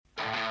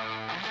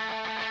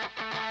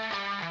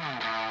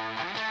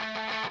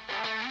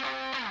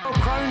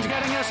Crone's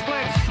getting a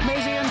split.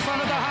 Mizzy in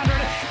front of the 100.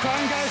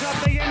 Crone goes up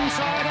the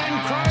inside and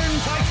Crone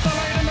takes the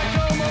lead in the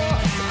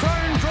Gilmore.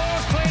 Crone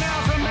draws clean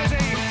out from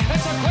Mizzy.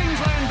 It's a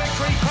Queensland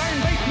victory.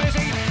 Crone beat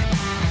Mizzy.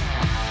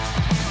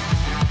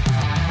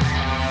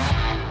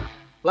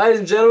 Ladies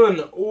and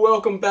gentlemen,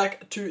 welcome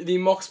back to the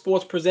Mock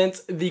Sports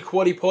Presents the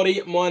Quaddie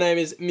Poddy. My name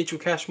is Mitchell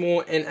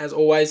Cashmore, and as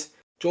always,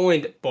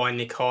 joined by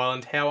Nick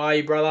Highland. How are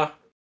you, brother?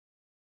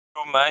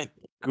 Good, mate.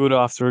 Good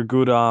after a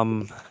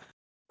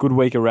good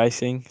week of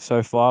racing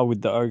so far,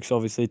 with the Oaks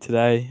obviously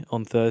today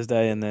on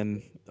Thursday, and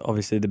then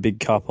obviously the Big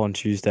Cup on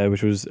Tuesday,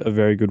 which was a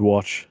very good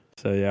watch.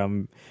 So yeah,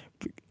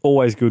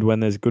 always good when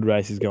there's good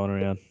races going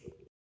around.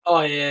 Oh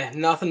yeah,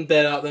 nothing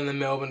better than the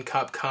Melbourne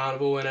Cup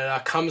Carnival, and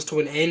it comes to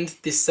an end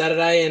this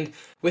Saturday. And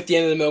with the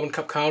end of the Melbourne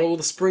Cup Carnival,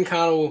 the Spring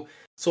Carnival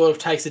sort of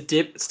takes a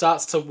dip,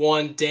 starts to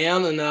wind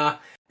down, and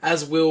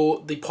as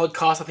will the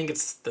podcast. I think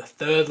it's the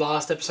third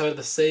last episode of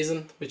the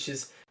season, which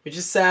is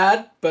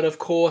sad. But of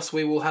course,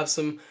 we will have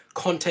some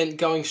content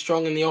going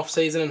strong in the off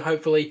season, and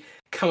hopefully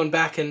coming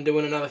back and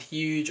doing another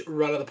huge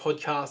run of the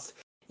podcast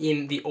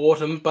in the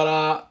autumn.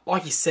 But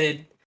like you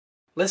said,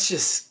 let's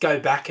just go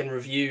back and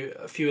review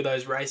a few of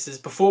those races.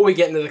 Before we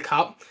get into the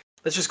Cup,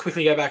 let's just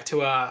quickly go back to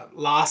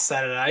last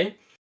Saturday,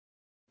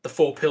 the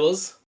Four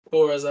Pillars,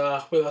 or as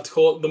we like to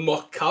call it, the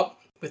Mock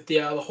Cup, with the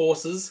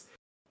horses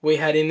we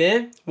had in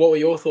there. What were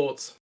your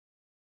thoughts?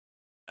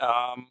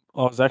 I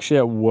was actually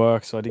at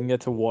work, so I didn't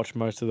get to watch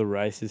most of the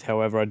races.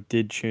 However, I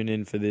did tune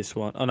in for this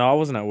one. Oh no, I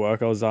wasn't at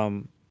work. I was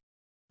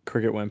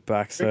cricket went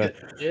back, so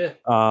Yeah.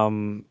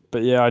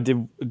 But yeah, I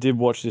did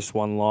watch this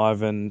one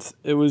live, and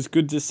it was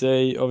good to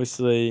see.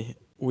 Obviously,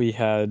 we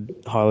had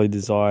Highly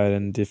Desired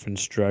and Different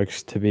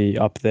Strokes to be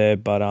up there,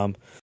 but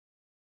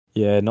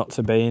yeah, not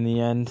to be in the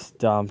end.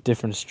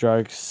 Different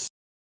Strokes,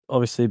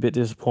 obviously a bit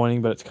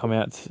disappointing, but it's come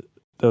out.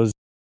 There was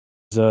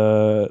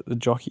the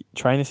jockey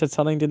trainer said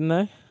something, didn't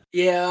they?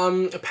 Yeah.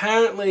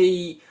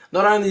 Apparently,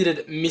 not only did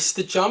it miss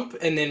the jump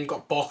and then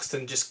got boxed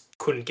and just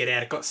couldn't get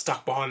out. It got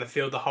stuck behind the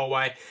field the whole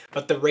way.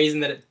 But the reason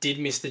that it did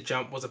miss the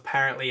jump was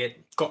apparently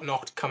it got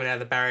knocked coming out of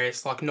the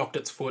barriers, like knocked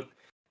its foot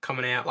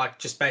coming out, like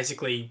just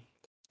basically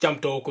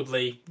jumped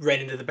awkwardly, ran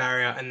into the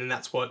barrier, and then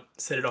that's what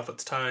set it off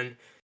its tone.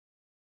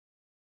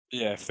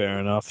 Yeah, fair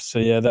enough. So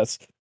yeah, that's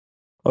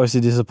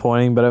obviously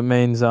disappointing, but it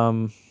means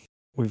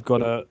we've got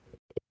to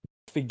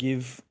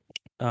forgive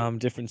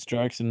Different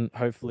Strokes, and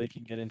hopefully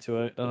can get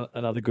into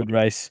another good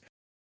race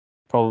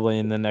probably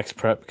in the next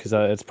prep, because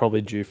it's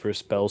probably due for a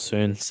spell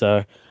soon.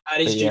 So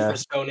It is due for a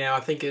spell now. I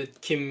think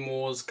Kim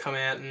Moore's come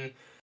out, and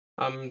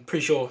I'm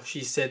pretty sure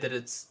she said that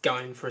it's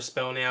going for a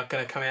spell now,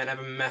 going to come out and have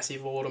a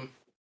massive autumn.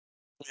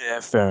 Yeah,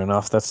 fair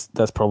enough.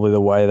 That's probably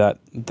the way that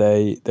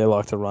they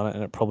like to run it,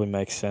 and it probably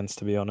makes sense,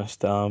 to be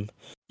honest.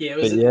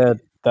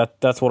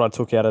 That's what I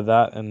took out of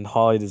that, and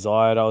Highly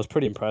Desired. I was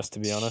pretty impressed, to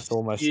be honest.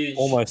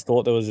 Almost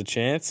thought there was a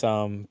chance.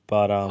 Mate,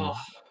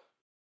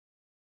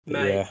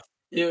 yeah.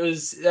 it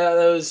was that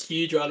was a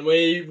huge run.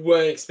 We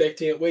weren't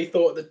expecting it. We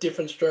thought that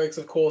Different Strokes,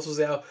 of course, was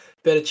our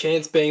better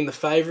chance, being the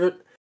favourite.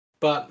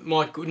 But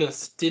my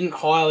goodness, didn't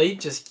Highly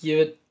just give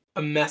it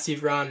a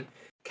massive run?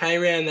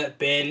 Came around that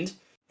bend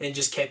and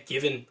just kept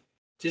giving.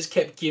 Just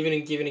kept giving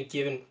and giving and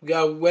giving.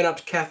 Went up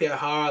to Kathy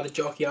O'Hara, the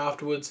jockey,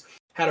 afterwards,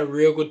 had a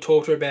real good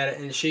talk to her about it,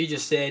 and she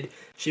just said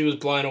she was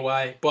blown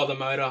away by the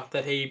motor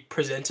that he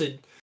presented.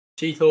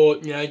 She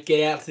thought,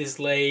 get out to this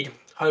lead,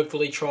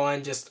 hopefully try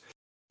and just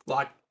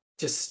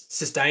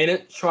sustain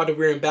it. Tried to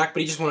rear him back,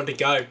 but he just wanted to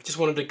go. Just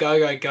wanted to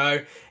go,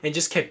 and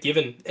just kept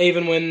giving.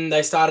 Even when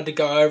they started to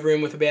go over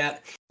him with about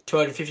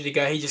 250 to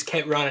go, he just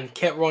kept running,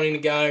 kept wanting to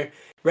go,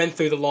 ran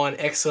through the line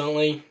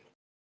excellently.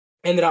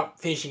 Ended up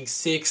finishing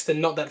 6th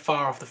and not that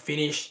far off the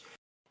finish.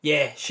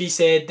 Yeah, she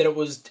said that it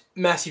was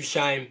massive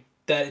shame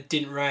that it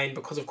didn't rain,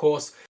 because, of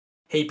course,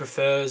 he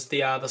prefers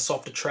the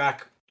softer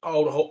track.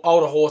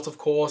 Older horse, of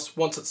course,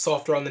 wants it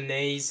softer on the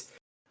knees.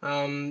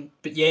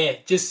 But yeah,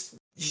 she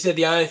said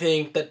the only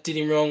thing that did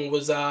him wrong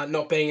was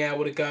not being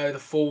able to go the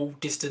full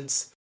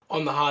distance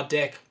on the hard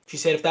deck. She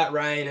said if that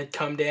rain had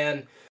come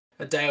down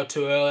a day or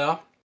two earlier,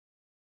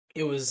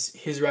 it was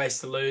his race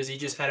to lose. He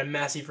just had a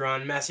massive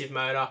run, massive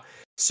motor,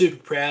 super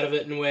proud of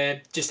it, and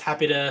we're just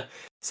happy to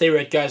see where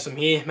it goes from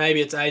here.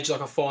 Maybe it's aged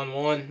like a fine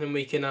wine, and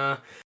we can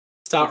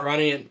start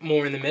running it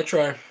more in the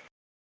metro.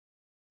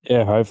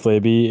 Yeah, hopefully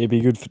it'd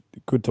be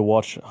good to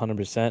watch.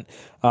 100%.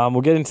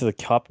 We'll get into the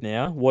Cup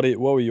now. What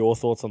were your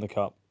thoughts on the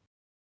Cup?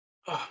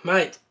 Oh,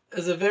 mate,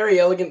 as a Very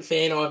Elegant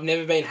fan, I've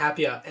never been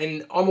happier.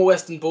 And I'm a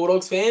Western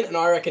Bulldogs fan, and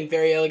I reckon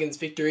Very Elegant's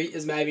victory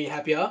is maybe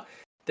happier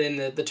than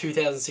the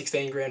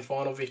 2016 Grand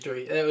Final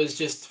victory. It was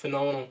just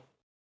phenomenal.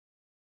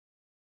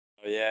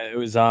 Yeah, it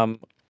was. I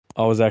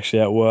was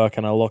actually at work,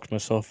 and I locked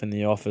myself in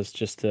the office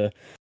just to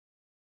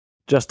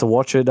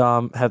watch it.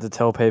 Had to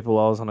tell people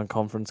I was on a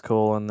conference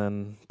call, and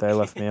then they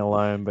left me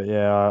alone. But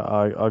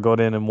yeah, I got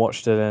in and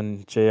watched it,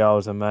 and gee, I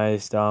was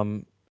amazed.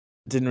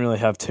 Didn't really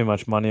have too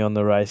much money on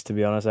the race, to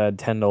be honest. I had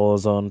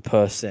 $10 on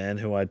Per San,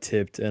 who I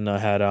tipped, and I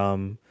had I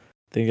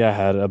think I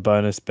had a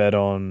bonus bet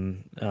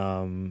on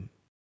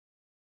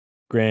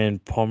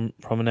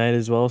Promenade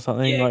as well,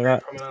 something Yeah, like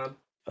Grand that.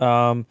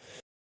 Promenade.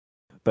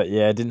 But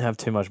yeah, I didn't have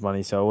too much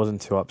money, so I wasn't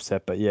too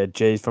upset. But yeah,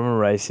 geez, from a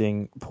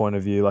racing point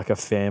of view, like a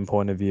fan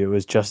point of view, it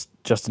was just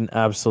an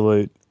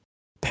absolute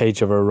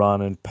peach of a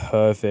run and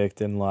perfect.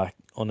 And like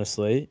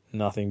honestly,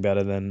 nothing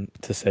better than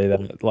to see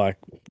that. Like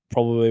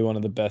probably one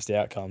of the best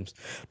outcomes.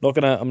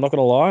 I'm not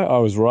gonna lie, I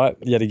was right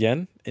yet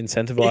again.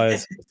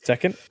 Incentivized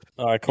second.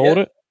 I called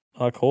Yeah, it.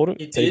 I called it.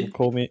 you did.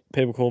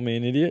 People call me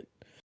an idiot.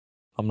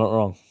 I'm not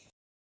wrong.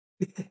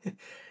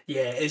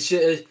 Yeah,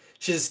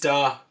 she's a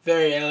star.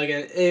 Very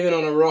elegant. Even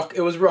on a rock,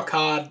 it was rock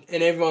hard,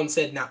 and everyone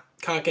said, "Nah,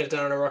 can't get it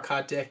done on a rock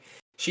hard deck."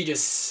 She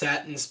just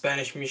sat in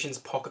Spanish Mission's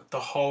pocket the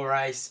whole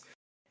race,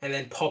 and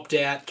then popped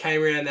out,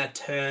 came around that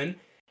turn,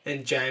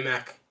 and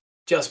J-Mac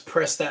just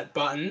pressed that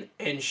button,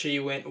 and she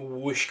went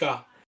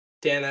whooshka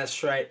down that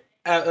straight.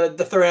 At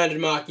the 300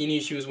 mark, you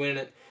knew she was winning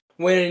it.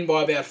 Went in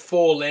by about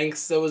 4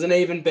 lengths. There was an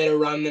even better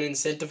run than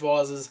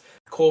Incentiviser's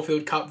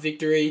Caulfield Cup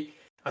victory.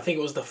 I think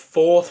it was the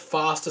fourth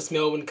fastest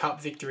Melbourne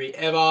Cup victory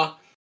ever.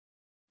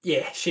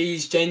 Yeah,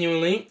 she's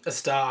genuinely a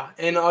star.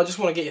 And I just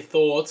want to get your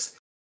thoughts.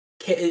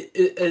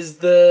 Is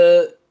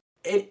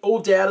all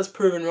doubters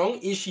proven wrong?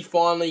 Is she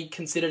finally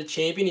considered a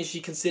champion? Is she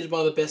considered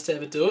one of the best to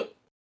ever do it?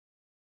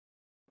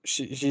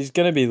 She's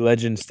going to be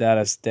legend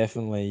status,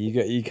 definitely.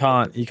 You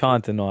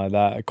can't deny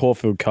that. A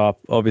Caulfield Cup,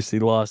 obviously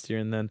last year,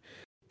 and then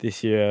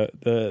this year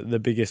the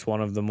biggest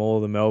one of them all,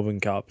 the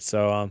Melbourne Cup.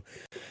 So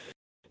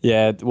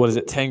yeah, what is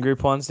it? 10 Group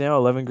 1s now,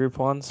 11 Group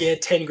 1s. Yeah,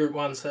 10 Group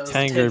 1s. So that was the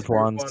 10 10th Group Group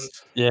 1s.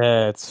 1s.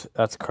 Yeah,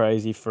 that's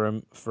crazy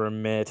for a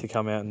mare to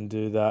come out and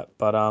do that.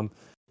 But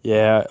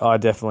yeah, I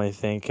definitely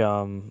think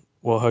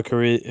well her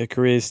career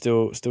is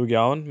still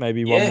going.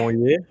 Maybe Yeah.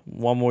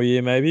 one more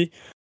year maybe.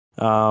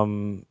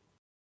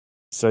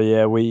 So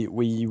yeah, we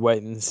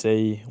wait and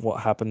see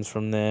what happens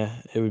from there.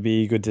 It would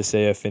be good to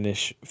see her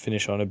finish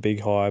on a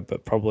big high,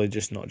 but probably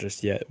just not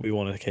just yet. We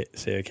want to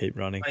see her keep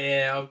running.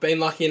 Yeah, I've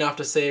been lucky enough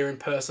to see her in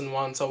person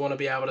once. I want to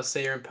be able to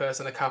see her in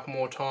person a couple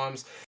more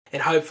times.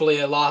 And hopefully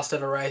her last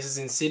ever race is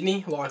in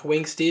Sydney, like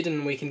Winks did,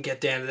 and we can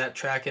get down to that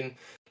track and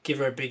give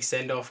her a big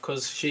send-off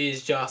because she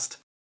is just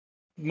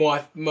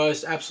my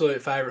most absolute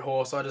favourite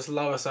horse. I just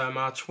love her so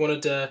much.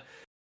 Wanted to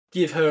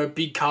give her a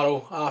big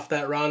cuddle after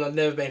that run. I've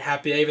never been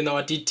happier, even though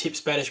I did tip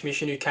Spanish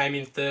Mission, who came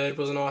in third.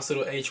 Was a nice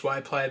little each way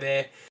play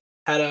there.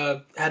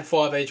 Had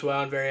 5 each way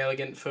and Very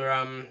Elegant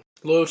for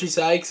loyalty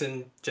sakes,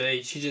 and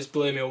gee, she just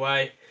blew me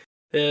away.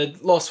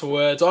 Lost for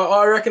words.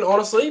 I reckon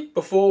honestly,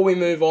 before we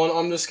move on,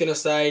 I'm just gonna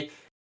say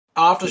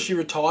after she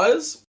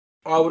retires,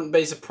 I wouldn't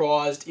be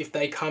surprised if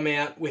they come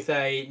out with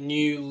a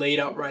new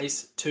lead-up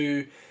race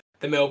to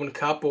the Melbourne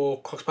Cup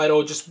or Cox Plate,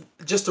 or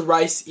just a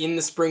race in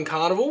the Spring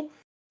Carnival.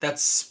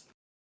 That's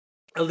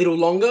a little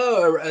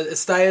longer, a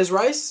stayers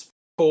race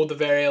called the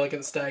Very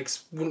Elegant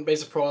Stakes. Wouldn't be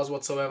surprised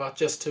whatsoever,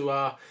 just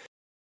to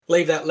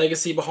leave that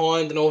legacy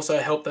behind and also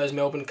help those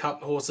Melbourne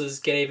Cup horses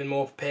get even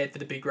more prepared for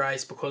the big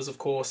race because, of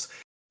course,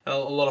 a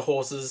lot of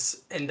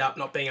horses end up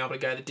not being able to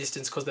go the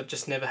distance because they've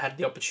just never had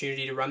the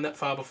opportunity to run that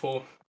far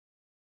before.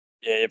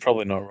 Yeah, you're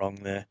probably not wrong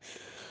there.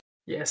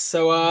 Yes,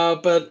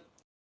 so, but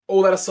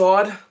all that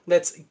aside,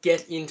 let's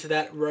get into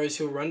that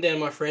Rosehill rundown,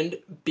 my friend.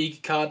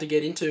 Big card to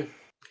get into.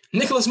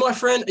 Nicholas, my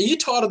friend, are you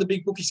tired of the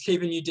big bookies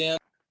keeping you down?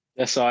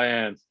 Yes, I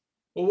am.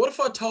 Well, what if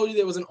I told you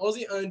there was an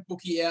Aussie-owned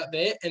bookie out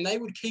there and they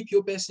would keep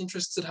your best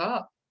interests at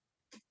heart?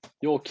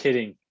 You're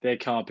kidding. There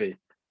can't be.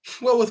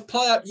 Well, with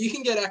PlayUp, you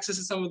can get access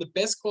to some of the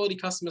best quality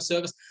customer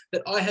service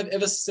that I have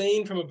ever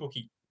seen from a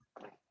bookie.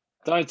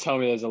 Don't tell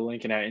me there's a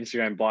link in our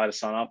Instagram bio to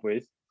sign up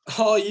with.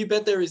 Oh, you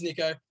bet there is,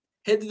 Nico.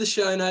 Head to the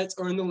show notes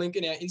or in the link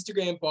in our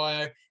Instagram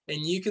bio,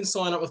 and you can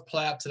sign up with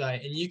PlayUp today.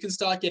 And you can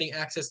start getting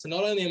access to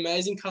not only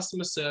amazing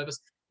customer service,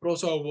 but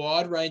also a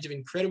wide range of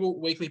incredible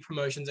weekly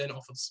promotions and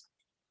offers.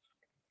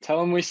 Tell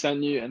them we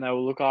sent you and they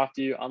will look after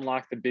you,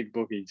 unlike the big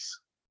bookies.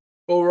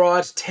 All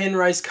right, 10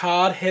 race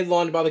card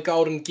headlined by the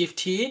Golden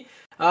Gift here.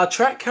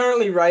 Track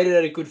currently rated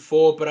at a good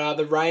 4, but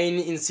the rain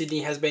in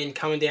Sydney has been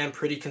coming down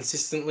pretty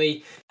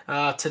consistently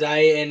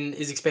today and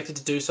is expected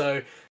to do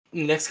so in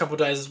the next couple of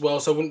days as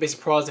well. So I wouldn't be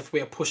surprised if we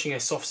are pushing a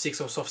soft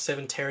 6 or soft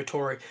 7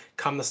 territory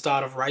come the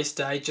start of race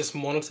day. Just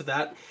monitor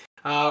that.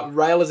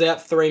 Rail is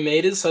out 3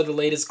 metres, so the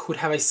leaders could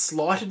have a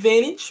slight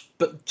advantage,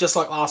 but just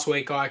like last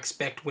week, I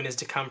expect winners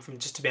to come from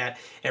just about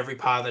every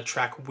part of the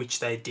track, which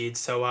they did.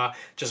 So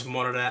just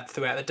monitor that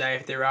throughout the day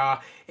if there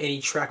are any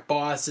track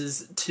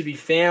biases to be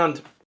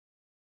found.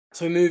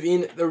 So we move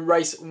in the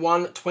race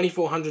 1,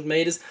 2,400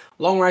 metres.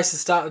 Long race to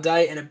start the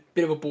day and a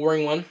bit of a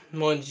boring one,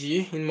 mind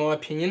you, in my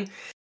opinion.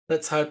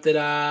 Let's hope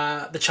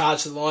that the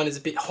charge to the line is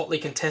a bit hotly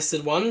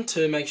contested one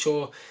to make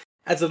sure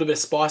adds a little bit of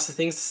spice to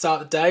things to start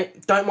the day.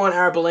 Don't mind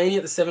Arabellini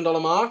at the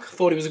 $7 mark.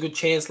 Thought he was a good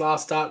chance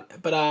last start,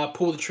 but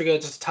pulled the trigger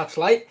just a touch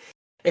late.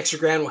 Extra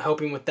ground will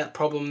help him with that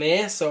problem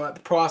there. So at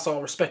the price,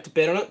 I'll respect a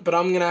bet on it. But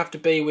I'm going to have to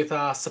be with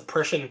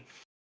Suppression.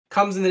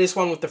 Comes into this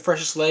one with the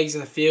freshest legs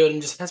in the field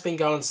and just has been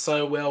going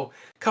so well.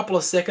 Couple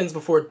of seconds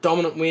before a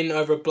dominant win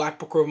over a black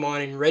booker of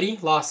mine in Ready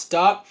last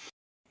start.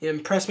 It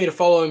impressed me to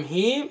follow him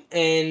here,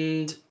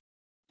 and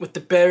with the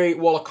Berry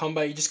Waller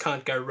combo, you just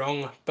can't go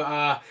wrong.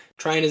 But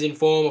trainers in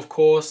form, of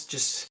course,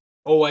 just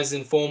always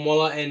in form.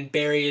 Waller and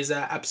Berry is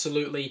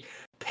absolutely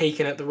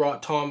peaking at the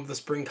right time of the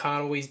Spring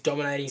Carnival. He's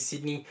dominating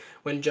Sydney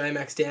when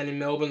J-Mac's down in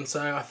Melbourne,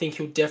 so I think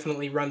he'll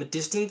definitely run the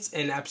distance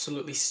and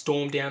absolutely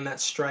storm down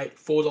that straight.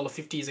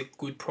 $4.50 is a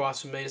good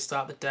price for me to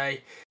start the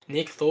day.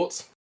 Nick,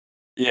 thoughts?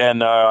 Yeah,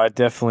 no, I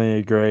definitely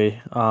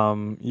agree.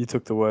 You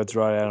took the words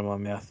right out of my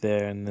mouth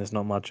there, and there's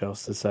not much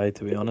else to say,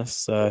 to be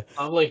honest. So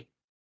Lovely.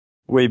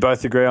 we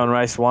both agree on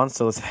race 1,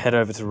 so let's head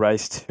over to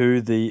race 2,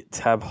 the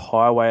Tab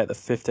Highway at the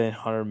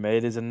 1,500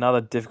 metres.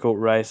 Another difficult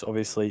race,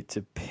 obviously,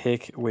 to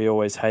pick. We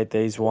always hate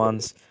these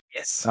ones.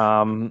 Yes.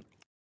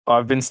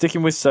 I've been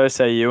sticking with So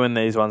Say You in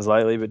these ones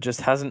lately, but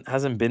just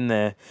hasn't been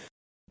there.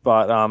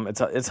 But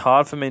it's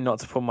hard for me not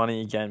to put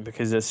money again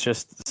because it's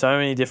just so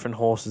many different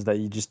horses that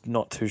you're just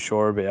not too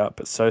sure about.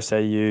 But So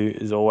Say You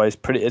is always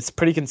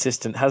pretty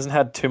consistent. Hasn't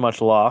had too much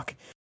luck,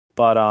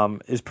 but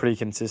is pretty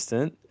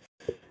consistent.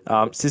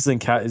 Sizzling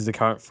Cat is the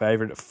current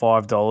favourite at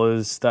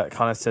 $5. That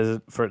kind of says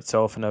it for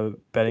itself in a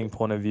betting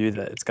point of view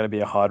that it's going to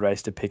be a hard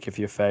race to pick if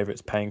your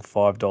favourite's paying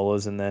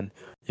 $5, and then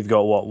you've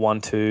got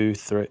one, two,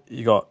 three.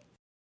 You got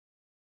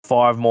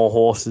 5 more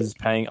horses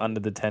paying under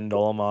the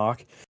 $10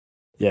 mark.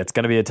 Yeah, it's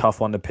going to be a tough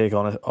one to pick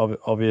on,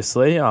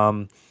 obviously.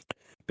 But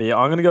yeah,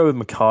 I'm going to go with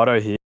Mikado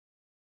here.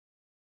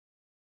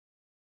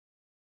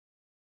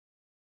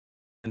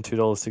 And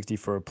 $2.60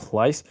 for a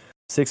place.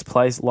 6th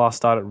place last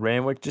start at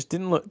Randwick. Just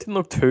didn't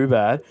look too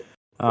bad.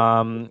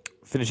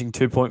 Finishing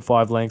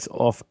 2.5 lengths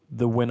off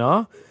the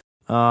winner.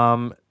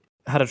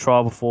 Had a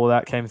trial before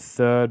that. Came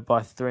third by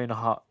just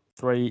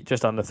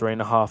under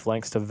 3.5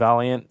 lengths to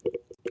Valiant.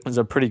 It was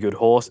a pretty good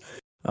horse.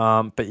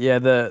 But yeah,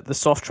 the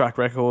soft track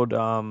record.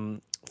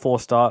 4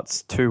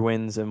 starts, 2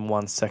 wins, and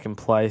 1 second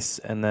place.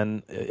 And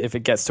then if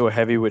it gets to a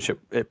heavy, which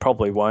it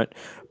probably won't,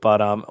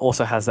 but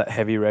also has that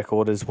heavy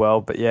record as well.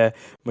 But yeah,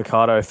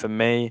 Mikado for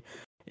me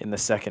in the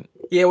second.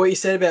 Yeah, what you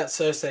said about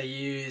So Say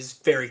You is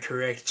very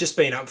correct. Just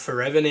been up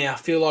forever now. I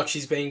feel like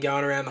she's been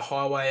going around the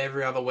highway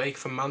every other week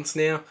for months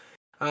now.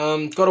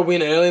 Got a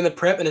win early in the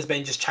prep and has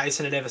been just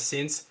chasing it ever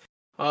since.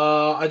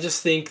 I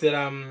just think that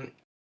I'm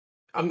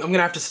going to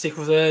have to stick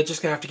with her.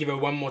 Just going to have to give her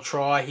one more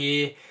try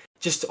here.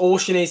 Just all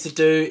she needs to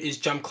do is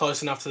jump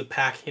close enough to the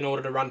pack in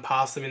order to run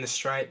past them in the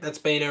straight. That's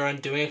been her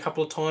undoing a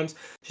couple of times.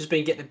 She's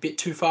been getting a bit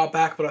too far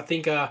back, but I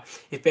think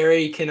if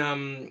Berry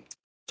can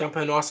jump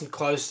her nice and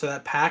close to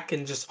that pack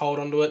and just hold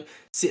onto it,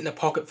 sit in the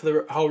pocket for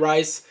the whole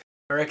race,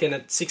 I reckon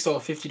at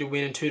 $6.50 to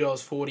win and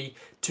 $2.40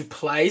 to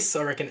place,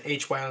 I reckon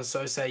each way on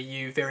So Say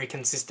You, very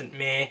consistent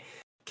mare,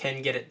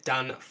 can get it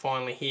done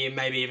finally here.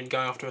 Maybe even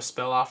going off to a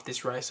spell after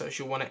this race, so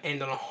she'll want to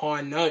end on a high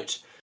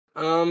note.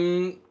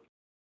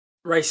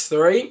 Race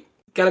 3.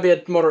 Going to be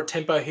a moderate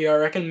tempo here, I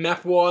reckon.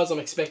 Map-wise, I'm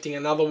expecting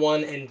another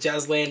one and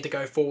Jazzland to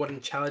go forward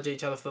and challenge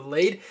each other for the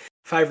lead.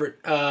 Favourite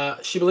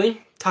Shibboleth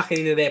tucking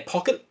into their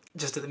pocket,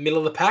 just at the middle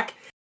of the pack,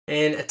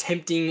 and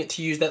attempting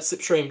to use that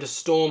slipstream to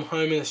storm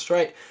home in the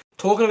straight.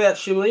 Talking about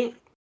Shibboleth,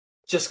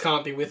 just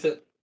can't be with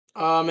it.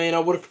 I mean, I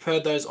would have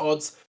preferred those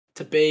odds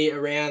to be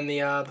around the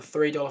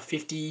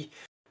 $3.50,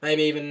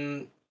 maybe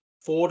even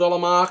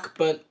 $4 mark,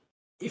 but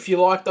if you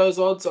like those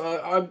odds,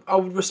 I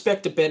would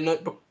respect a bet on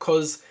it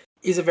because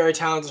is a very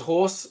talented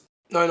horse.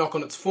 No knock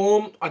on its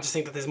form. I just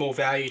think that there's more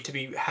value to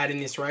be had in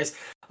this race.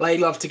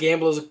 Lady Love to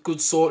Gamble is a good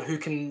sort who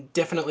can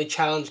definitely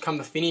challenge come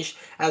the finish,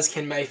 as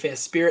can Mayfair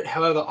Spirit.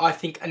 However, I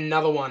think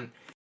another one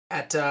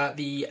at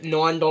the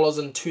 $9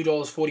 and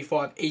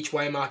 $2.45 each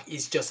way mark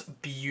is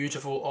just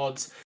beautiful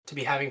odds to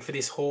be having for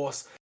this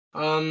horse.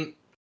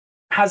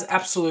 Has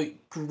absolute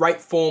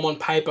great form on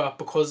paper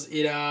because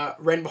it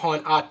ran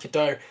behind Art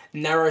Cadeau,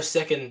 narrow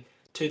second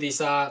to this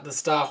the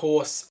star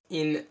horse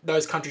in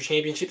those country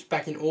championships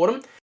back in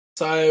autumn.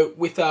 So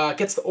with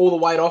gets all the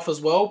weight off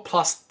as well,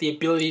 plus the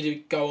ability to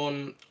go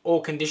on all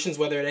conditions,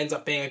 whether it ends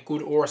up being a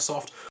good or a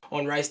soft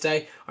on race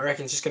day. I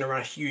reckon it's just going to run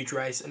a huge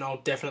race, and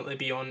I'll definitely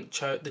be on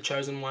the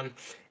chosen one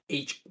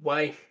each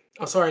way.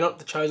 Oh, sorry, not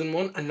the chosen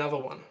one, another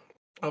one.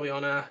 I'll be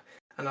on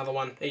another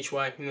one each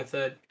way in the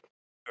third.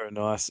 Very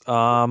nice.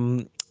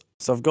 So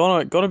I've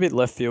gone a bit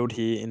left field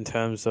here in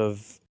terms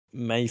of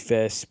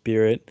Mayfair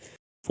Spirit.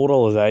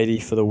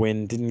 $4.80 for the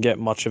win. Didn't get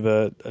much of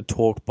a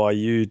talk by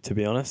you, to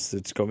be honest.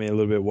 It's got me a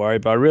little bit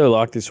worried, but I really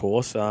like this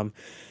horse.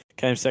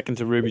 Came second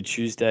to Ruby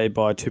Tuesday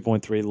by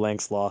 2.3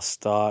 lengths last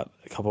start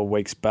a couple of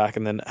weeks back,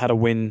 and then had a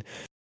win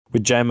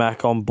with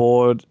J-Mac on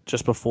board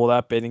just before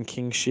that, beating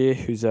Kingshire,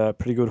 who's a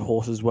pretty good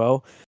horse as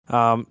well.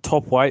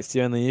 Top weight's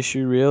the only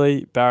issue,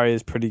 really.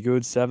 Barrier's pretty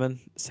good,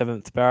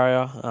 7th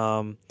barrier.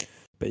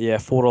 But yeah,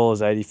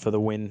 $4.80 for the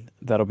win.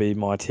 That'll be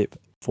my tip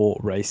for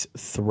race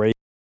 3.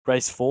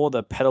 Race 4,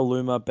 the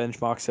Petaluma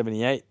Benchmark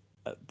 78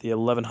 at the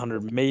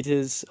 1,100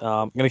 metres.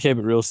 I'm going to keep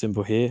it real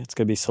simple here. It's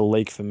going to be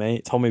Salik for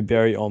me. Tommy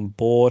Berry on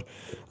board.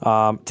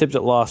 Tipped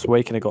it last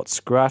week and it got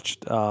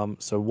scratched.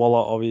 So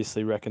Waller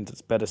obviously reckons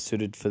it's better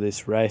suited for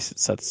this race.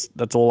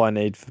 That's all I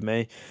need for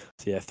me.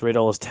 So yeah,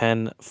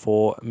 $3.10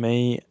 for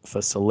me for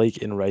Salik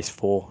in race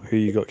 4. Who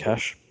you got,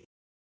 Cash?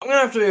 I'm going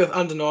to have to be with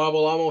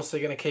Undeniable. I'm also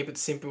going to keep it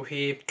simple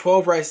here.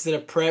 12 races in a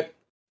prep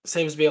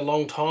seems to be a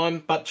long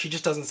time, but she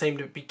just doesn't seem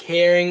to be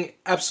caring.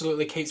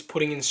 Absolutely keeps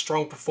putting in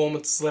strong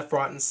performances left,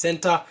 right, and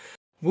centre.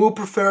 Will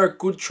prefer a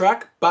good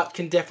track, but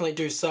can definitely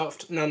do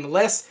soft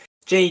nonetheless.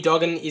 Jeannie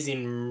Doggan is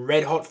in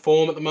red hot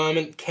form at the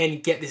moment. Can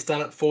get this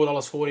done at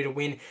 $4.40 to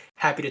win.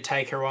 Happy to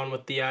take her on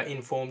with the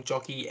informed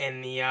jockey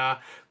and the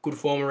good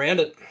form around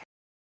it.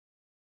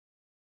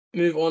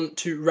 Move on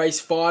to race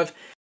 5.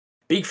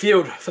 Big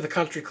field for the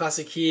Country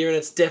Classic here, and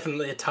it's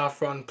definitely a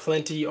tough run.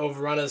 Plenty of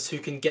runners who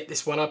can get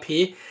this one up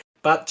here,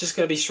 but just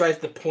going to be straight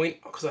to the point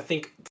because I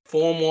think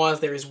form-wise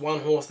there is one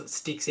horse that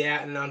sticks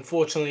out, and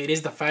unfortunately it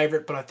is the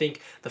favourite, but I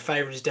think the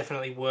favourite is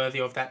definitely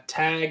worthy of that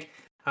tag.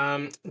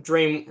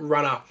 Dream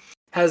Runner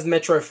has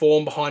Metro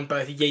form behind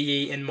both Yee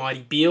Yee and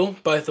Mighty Beale,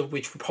 both of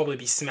which would probably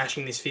be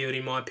smashing this field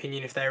in my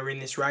opinion if they were in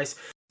this race.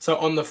 So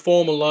on the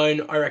form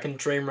alone, I reckon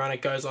Dream Runner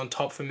goes on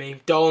top for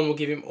me. Dolan will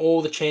give him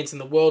all the chance in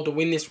the world to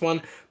win this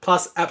one,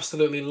 plus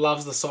absolutely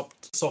loves the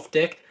soft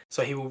deck,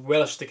 so he will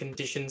relish the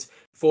conditions.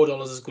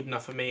 $4 is good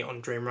enough for me on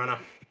Dream Runner.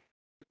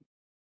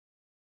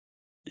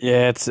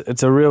 Yeah,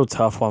 it's a real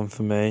tough one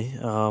for me.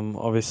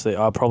 Obviously,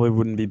 I probably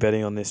wouldn't be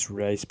betting on this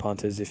race,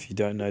 punters, if you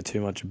don't know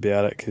too much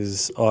about it,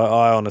 because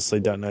I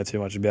honestly don't know too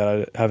much about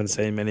it. I haven't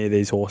seen many of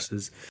these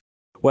horses.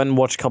 Went and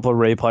watched a couple of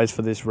replays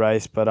for this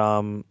race, but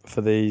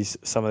for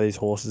some of these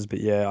horses.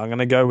 But yeah, I'm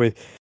gonna go with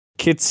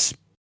Kit's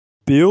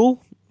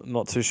Bill. I'm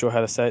not too sure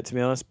how to say it, to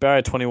be honest.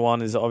 Barrier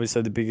 21 is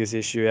obviously the biggest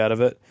issue out of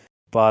it,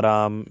 but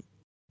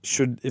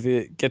if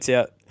it gets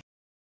a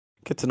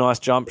nice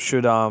jump,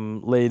 should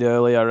lead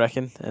early, I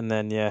reckon. And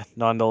then yeah,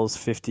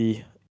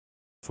 $9.50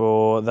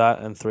 for that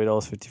and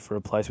 $3.50 for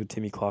a place with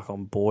Timmy Clark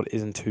on board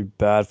isn't too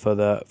bad for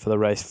the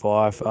race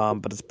 5.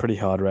 But it's a pretty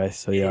hard race,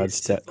 so yeah, I'd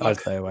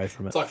stay away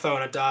from it. It's like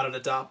throwing a dart at a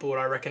dartboard,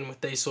 I reckon,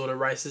 with these sort of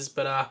races.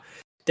 But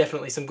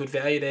definitely some good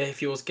value there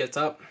if yours gets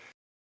up.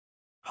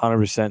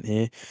 100%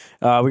 here.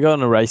 We got on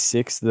to race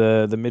 6,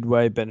 the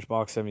midway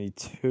benchmark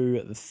 72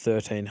 at the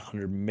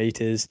 1,300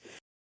 meters.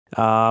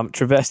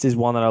 Trevest is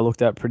one that I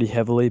looked at pretty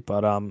heavily,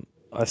 but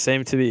I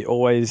seem to be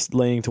always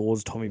leaning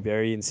towards Tommy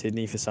Berry in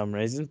Sydney for some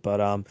reason.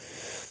 But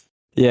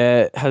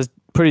yeah, has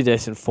pretty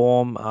decent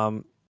form.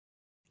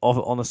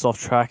 On the soft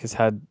track, has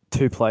had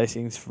 2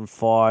 placings from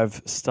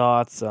 5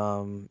 starts.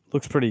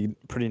 Looks pretty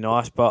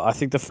nice, but I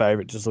think the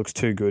favourite just looks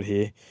too good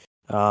here.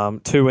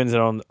 2 wins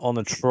on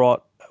the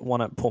trot,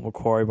 one at Port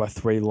Macquarie by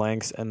 3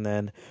 lengths, and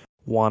then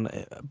one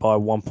by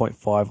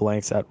 1.5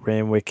 lengths at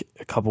Randwick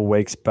a couple of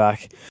weeks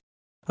back.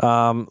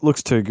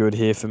 Looks too good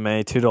here for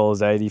me.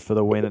 $2.80 for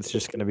the win. It's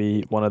just going to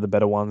be one of the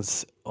better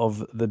ones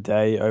of the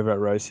day over at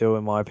Rosehill,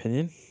 in my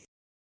opinion.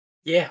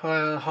 Yeah,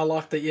 I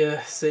like that you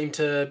seem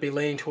to be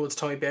leaning towards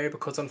Tommy Berry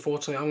because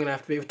unfortunately I'm going to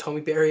have to be with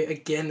Tommy Berry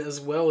again as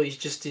well. He's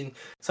just in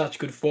such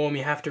good form.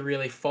 You have to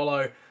really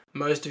follow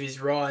most of his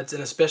rides,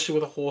 and especially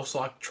with a horse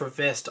like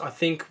Trevest, I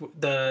think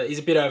he's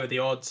a bit over the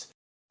odds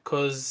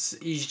because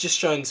he's just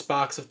shown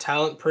sparks of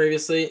talent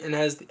previously and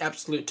has the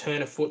absolute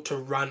turn of foot to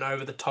run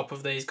over the top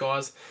of these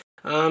guys.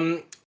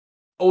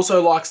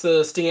 Also likes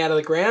the sting out of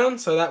the ground,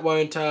 so that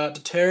won't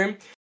deter him.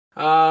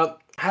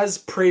 Has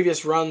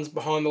previous runs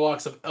behind the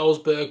likes of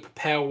Ellsberg,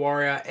 Power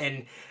Warrior,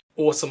 and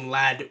Awesome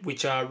Lad,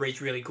 which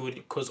reach really good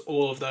because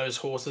all of those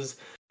horses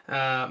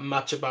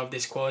much above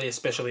this quality,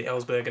 especially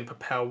Ellsberg and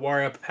Power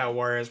Warrior. Power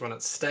Warrior is run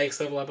at stakes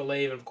level, I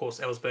believe, and of course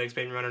Ellsberg's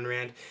been running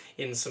around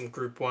in some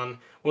Group 1,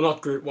 well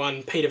not Group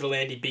 1, Peter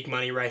V'landys big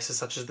money races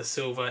such as the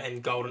Silver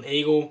and Golden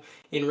Eagle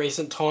in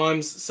recent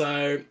times.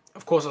 So,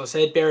 of course, as I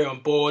said, Berry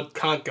on board,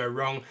 can't go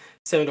wrong.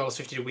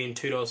 $7.50 to win,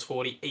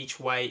 $2.40 each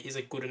way is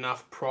a good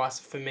enough price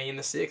for me in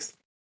the 6th.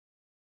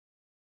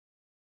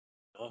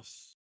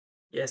 Nice.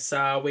 Yes,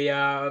 we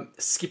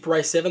skip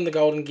race 7, the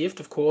Golden Gift.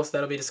 Of course,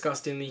 that'll be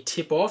discussed in the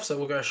tip-off, so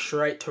we'll go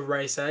straight to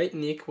race 8.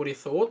 Nick, what are your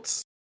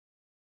thoughts?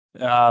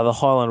 The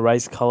Highland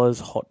Race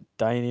Colours, Hot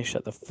Danish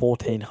at the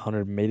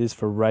 1,400 meters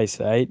for race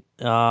 8.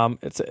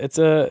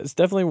 It's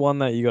definitely one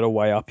that you got to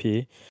weigh up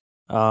here.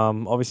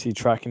 Obviously,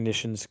 track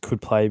conditions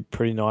could play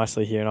pretty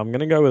nicely here, and I'm going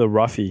to go with a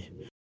roughie,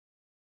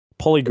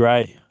 Polly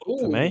Gray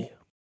for me.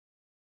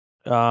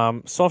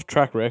 Soft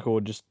track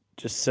record just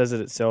says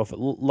it itself. It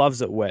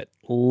loves it wet.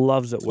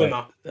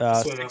 Swimmer.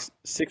 Wet.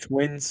 6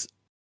 wins,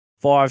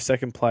 5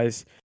 second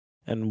place,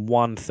 and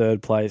 1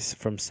 third place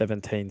from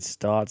 17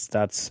 starts.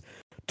 That's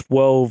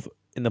 12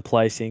 in the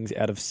placings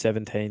out of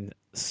 17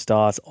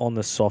 starts on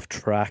the soft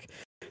track.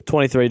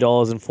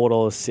 $23 and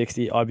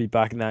 $4.60. I'd be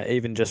backing that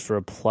even just for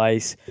a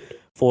place.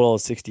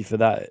 $4.60 for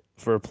that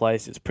for a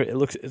place.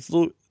 It's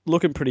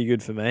looking pretty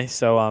good for me.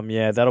 So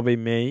yeah, that'll be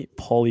me,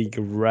 Polly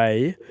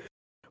Gray,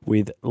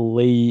 with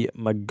Lee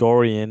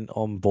Magorian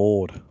on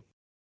board.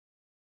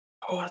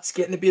 Oh, it's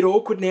getting a bit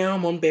awkward now.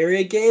 I'm on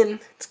Berry again.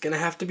 It's going to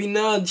have to be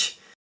Nudge.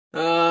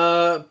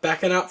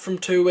 Backing up from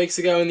 2 weeks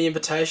ago in the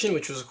Invitation,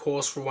 which was, of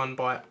course, won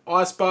by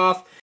Ice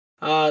Bath.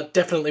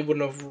 Definitely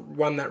wouldn't have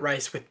won that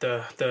race with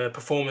the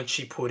performance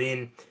she put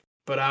in.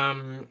 But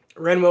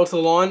ran well to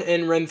the line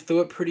and ran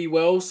through it pretty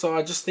well. So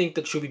I just think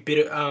that she'll be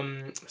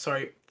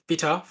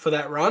fitter for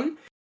that run.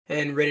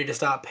 and ready to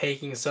start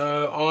peaking.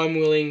 So I'm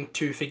willing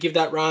to forgive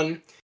that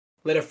run.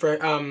 Let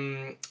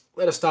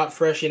her start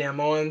fresh in our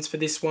minds for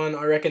this one.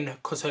 I reckon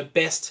because her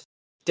best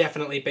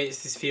definitely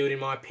beats this field in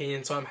my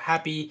opinion. So I'm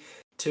happy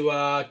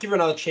to give her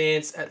another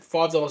chance at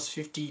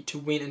 $5.50 to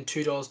win and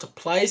 $2 to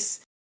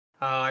place.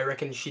 I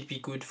reckon she'd be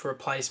good for a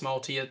place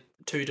multi at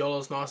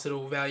 $2. Nice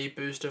little value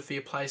booster for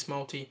your place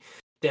multi.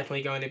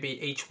 Definitely going to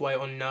be each way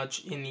on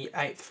nudge in the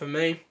 8th for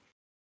me.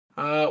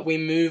 We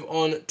move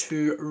on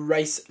to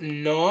race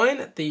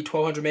 9, the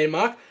 1200 metre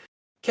mark.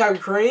 Calgary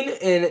Queen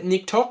and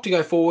Nick Tock to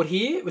go forward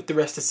here with the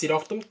rest to sit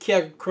off them.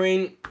 Calgary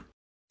Queen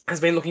has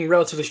been looking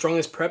relatively strong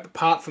this prep,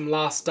 apart from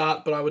last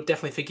start, but I would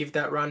definitely forgive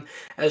that run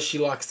as she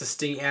likes to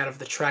sting out of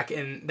the track,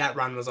 and that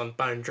run was on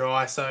bone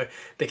dry, so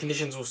the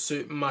conditions will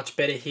suit much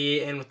better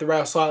here, and with the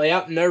rail slightly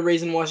out, no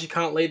reason why she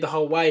can't lead the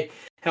whole way.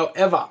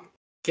 However,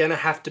 gonna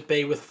have to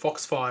be with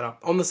Foxfighter.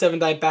 On the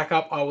 7-day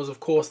backup, I was of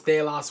course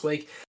there last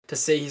week to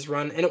see his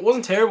run, and it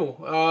wasn't terrible.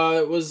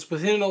 It was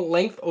within a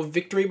length of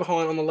victory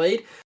behind on the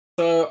lead,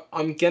 so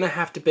I'm going to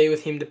have to be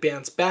with him to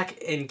bounce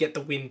back and get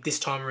the win this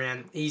time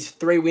around. He's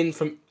 3 wins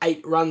from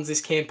 8 runs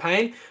this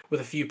campaign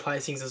with a few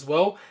placings as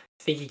well.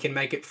 I think he can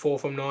make it 4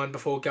 from 9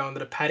 before going to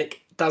the paddock.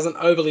 Doesn't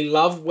overly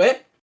love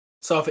wet,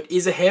 so if it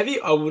is a heavy,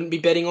 I wouldn't be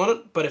betting on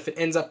it. But if it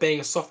ends up being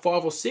a soft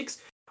 5 or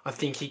 6, I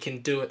think he can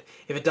do it.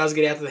 If it does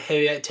get out to the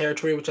heavy 8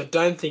 territory, which I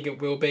don't think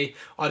it will be,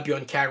 I'd be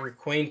on Calgary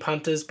Queen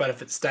punters. But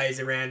if it stays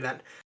around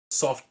that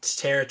soft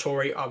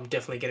territory, I'm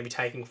definitely going to be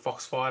taking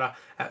Foxfighter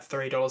at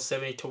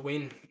 $3.70 to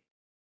win.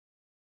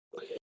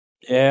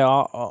 Yeah,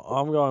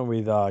 I'm going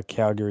with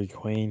Calgary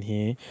Queen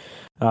here.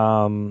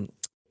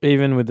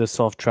 Even with the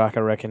soft track, I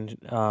reckon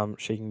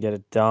she can get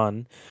it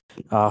done.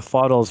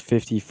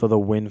 $5.50 for the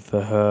win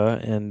for her,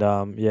 and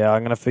yeah,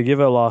 I'm gonna forgive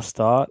her last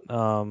start.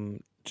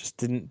 Just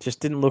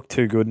didn't look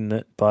too good in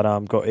it, but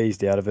got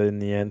eased out of it in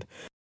the end.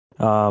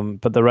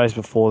 But the race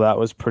before that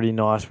was pretty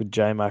nice with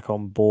J-Mac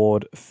on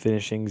board,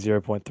 finishing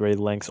 0.3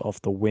 lengths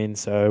off the win,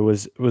 so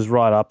it was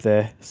right up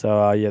there.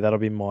 So yeah, that'll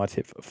be my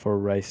tip for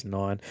race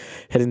 9.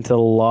 Heading to the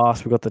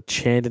last, we've got the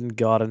Chandon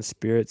Garden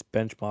Spirits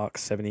benchmark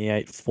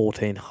 78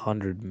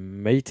 1400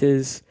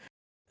 meters.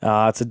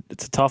 It's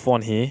a tough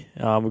one here.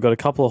 We've got a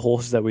couple of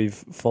horses that we've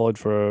followed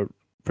for a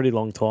pretty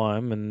long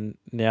time, and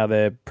now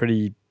they're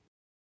pretty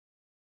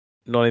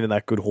not even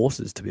that good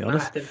horses, to be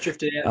honest. They've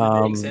drifted out in the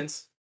betting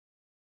sense.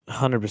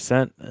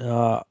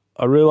 100%.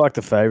 I really like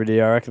the favourite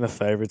here. I reckon the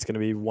favourite's going to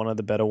be one of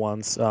the better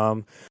ones.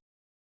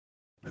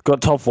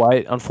 Got top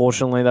weight,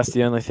 unfortunately. That's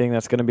the only thing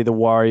that's going to be the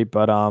worry.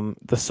 But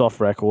the soft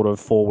record of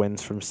 4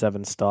 wins from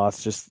 7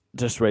 starts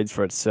just reads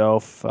for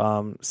itself.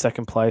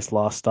 Second place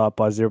last start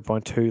by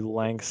 0.2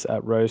 lengths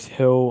at Rose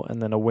Hill,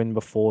 and then a win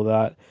before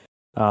that,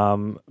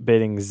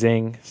 beating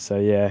Zing. So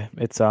yeah,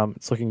 it's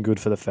looking good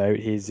for the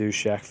favourite here,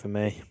 Zushak for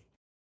me.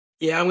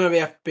 Yeah, I'm going to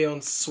have to be on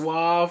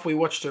Suave. We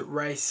watched it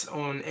race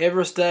on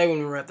Everest Day when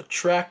we were at the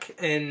track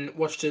and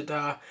watched it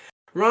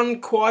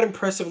run quite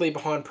impressively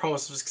behind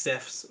Promise of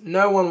Success.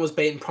 No one was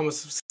beating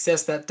Promise of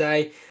Success that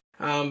day,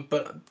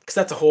 but because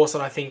that's a horse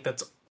that I think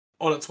that's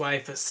on its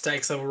way for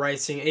stakes level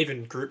racing,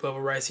 even group level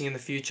racing in the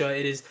future.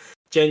 It is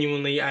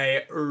genuinely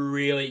a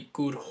really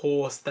good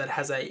horse that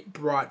has a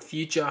bright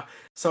future.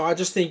 So I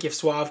just think if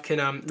Suave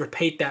can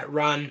repeat that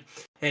run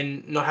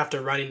and not have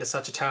to run into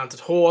such a talented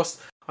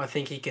horse, I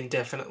think he can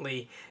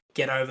definitely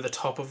get over the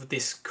top of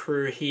this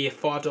crew here.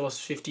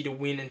 $5.50 to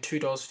win and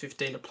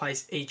 $2.15 to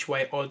place each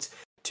way odds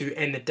to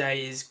end the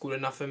day is good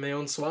enough for me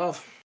on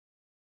Suave.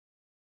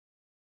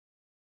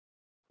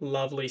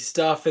 Lovely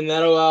stuff, and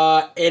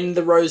that'll end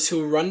the Rose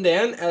Hill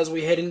rundown as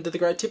we head into the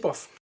great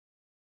tip-off.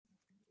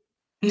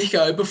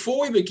 Nico,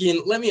 before we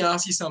begin, let me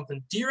ask you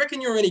something. Do you reckon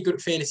you're any good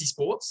at fantasy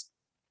sports?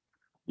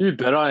 You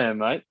bet I am,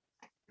 mate.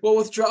 Well,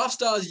 with Draft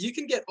Stars, you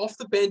can get off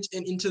the bench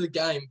and into the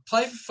game.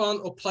 Play for fun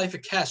or play for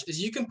cash as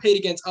you compete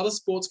against other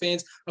sports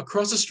fans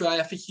across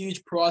Australia for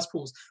huge prize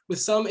pools, with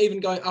some even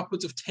going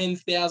upwards of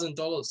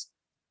 $10,000.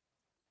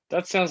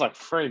 That sounds like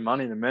free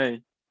money to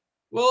me.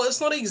 Well,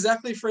 it's not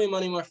exactly free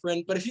money, my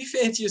friend, but if you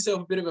fancy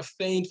yourself a bit of a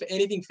fiend for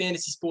anything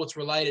fantasy sports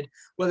related,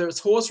 whether it's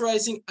horse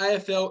racing,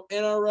 AFL,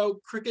 NRL,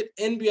 cricket,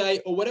 NBA,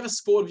 or whatever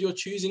sport of your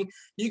choosing,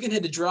 you can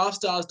head to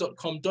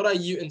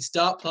draftstars.com.au and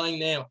start playing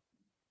now.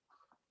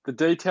 The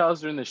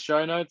details are in the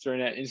show notes or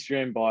in our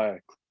Instagram bio.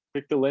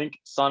 Click the link,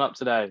 sign up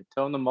today.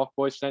 Tell them the Mock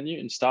Boys sent you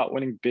and start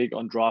winning big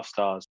on Draft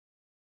Stars.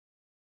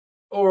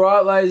 All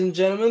right, ladies and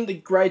gentlemen, the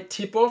great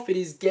tip-off. It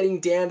is getting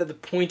down to the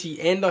pointy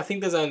end. I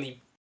think there's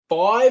only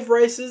 5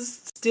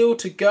 races still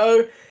to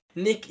go.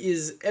 Nick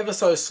is ever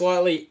so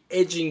slightly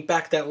edging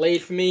back that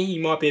lead for me. He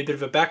might be a bit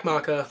of a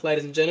backmarker,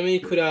 ladies and gentlemen. He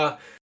could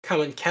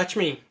come and catch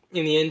me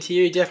in the end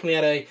here. He definitely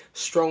had a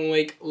strong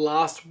week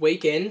last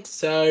weekend,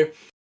 so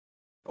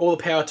all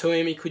the power to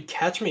him. He could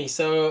catch me.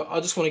 So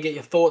I just want to get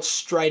your thoughts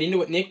straight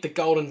into it, Nick. The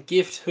golden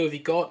gift. Who have you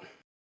got?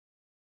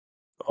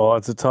 Oh,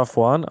 it's a tough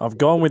one. I've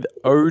gone with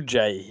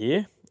OJ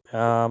here.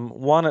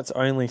 Won its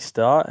only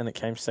start, and it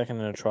came second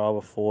in a trial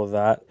before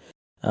that.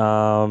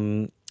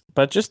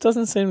 But just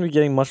doesn't seem to be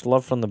getting much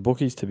love from the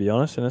bookies, to be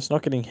honest, and it's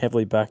not getting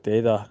heavily backed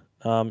either.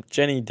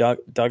 Jenny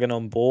Duggan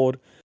on board,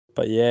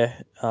 but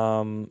yeah,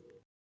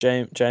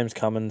 James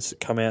Cummins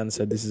come out and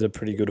said this is a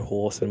pretty good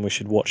horse and we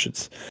should watch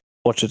its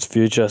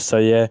future. So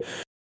yeah,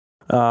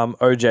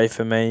 OJ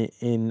for me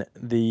in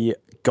the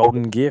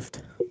Golden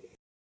Gift.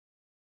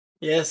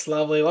 Yes,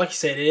 lovely. Like you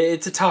said,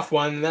 it's a tough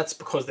one. And that's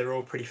because they're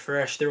all pretty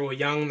fresh. They're all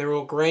young. They're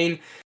all green.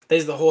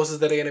 These are the horses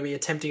that are going to be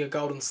attempting a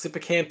Golden Slipper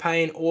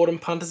campaign. Autumn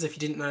punters, if you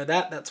didn't know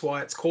that, that's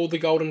why it's called the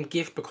Golden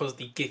Gift, because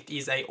the gift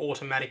is a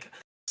automatic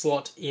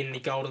slot in the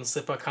Golden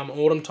Slipper come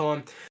autumn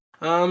time.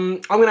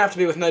 I'm going to have to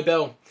be with No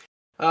Bell.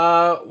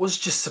 Was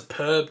just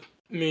superb.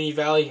 Moonee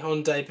Valley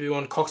on debut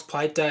on Cox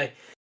Plate Day.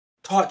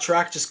 Tight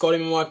track just got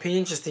him, in my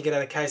opinion. Just think it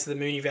had a case of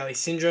the Moonee Valley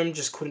syndrome.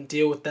 Just couldn't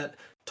deal with that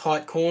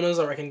tight corners.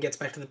 I reckon gets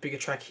back to the bigger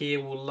track here.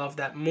 We'll love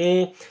that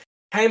more.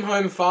 Came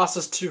home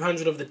fastest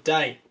 200 of the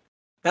day.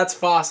 That's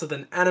faster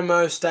than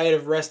Animo, State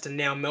of Rest, and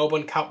now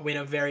Melbourne Cup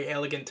winner, Very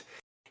Elegant,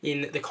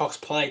 in the Cox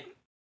Plate.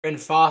 And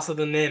faster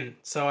than them.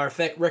 So I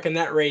reckon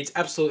that reads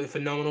absolutely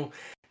phenomenal.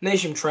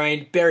 Nisham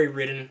trained, Berry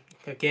ridden.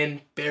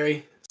 Again,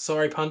 Berry.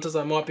 Sorry, punters.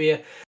 I might be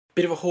a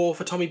bit of a whore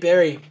for Tommy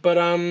Berry. But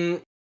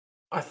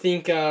I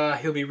think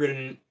he'll be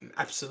ridden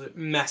absolute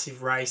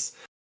massive race.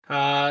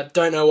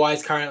 Don't know why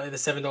he's currently the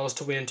 $7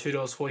 to win and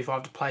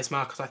 $2.45 to place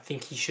mark, because I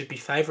think he should be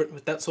favourite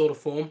with that sort of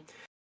form.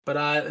 But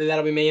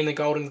that'll be me in the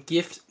Golden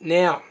Gift.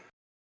 Now,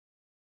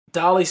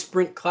 Darley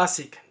Sprint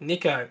Classic,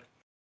 Nico.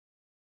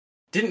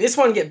 Didn't this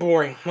one get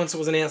boring once it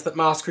was announced that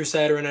Masked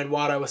Crusader and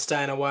Eduardo were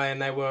staying away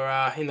and they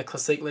were in the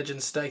Classic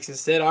Legends Stakes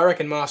instead? I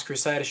reckon Masked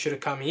Crusader should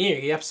have come here.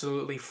 He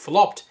absolutely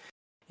flopped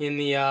in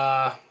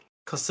the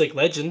Classic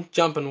Legend,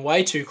 jumping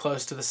way too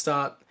close to the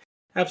start.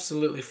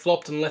 Absolutely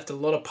flopped and left a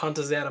lot of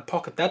punters out of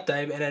pocket that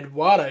day. And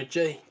Eduardo,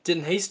 gee,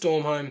 didn't he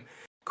storm home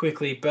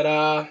quickly?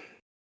 But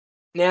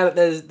now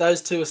that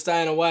those two are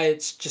staying away,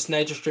 it's just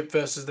Nature Strip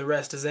versus the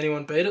rest. Does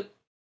anyone beat it?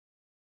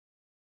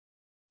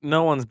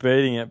 No one's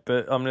beating it,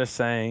 but I'm just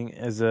saying,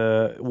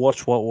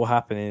 watch what will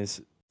happen is,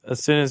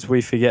 as soon as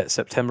we forget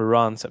September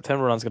Run's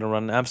going to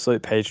run an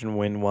absolute page and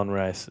win one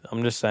race.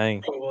 I'm just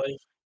saying. Probably.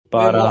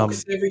 But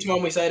every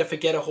time we say to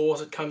forget a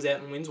horse, it comes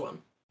out and wins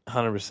one.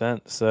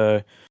 100%.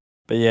 So,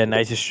 but yeah,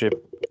 Nature Strip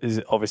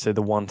is obviously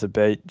the one to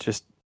beat.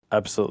 Just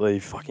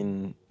absolutely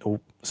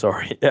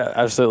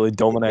absolutely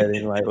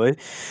dominating lately.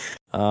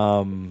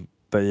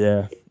 But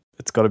yeah,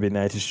 it's got to be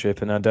Nature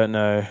Strip, and I don't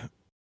know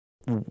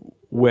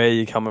where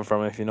you're coming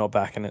from if you're not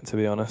backing it, to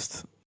be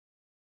honest.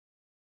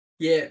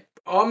 Yeah,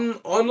 I'm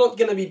not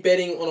going to be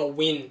betting on a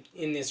win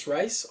in this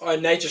race.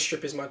 Nature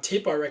Strip is my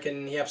tip. I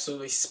reckon he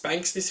absolutely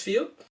spanks this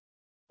field.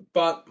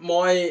 But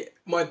my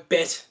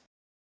bet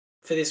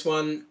for this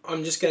one,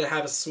 I'm just going to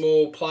have a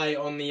small play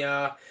on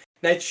the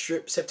Nature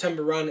Strip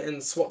September Run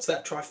and Swats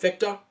That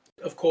trifecta.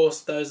 Of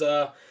course, those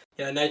are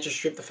Nature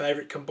Strip, the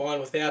favourite,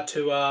 combined with our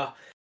two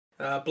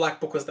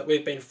black bookers that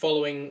we've been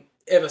following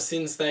ever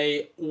since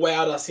they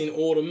wowed us in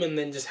autumn and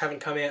then just haven't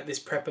come out this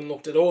prep and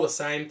looked at all the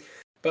same.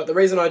 But the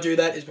reason I do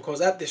that is because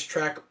at this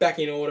track, back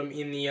in autumn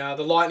in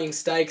the Lightning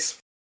Stakes,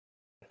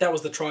 that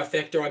was the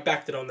trifecta. I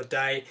backed it on the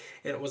day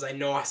and it was a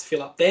nice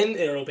fill-up then, and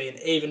it'll be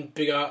an even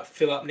bigger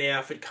fill-up now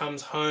if it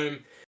comes home.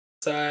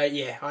 So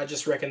yeah, I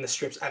just reckon the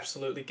Strip's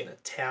absolutely going to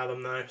tower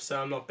them though, so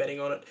I'm not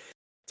betting on it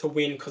to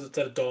win because it's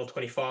at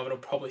 $1.25. It'll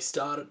probably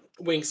start at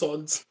Winx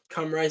odds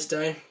come race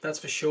day, that's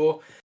for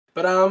sure.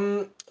 But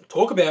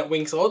talk about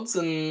Winx odds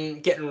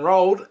and getting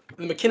rolled.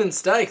 The McKinnon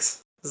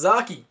Stakes,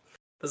 Zaki.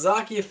 The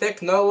Zaki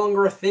effect no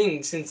longer a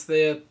thing since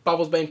the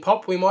bubble's been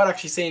popped. We might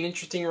actually see an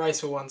interesting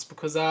race for once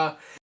because the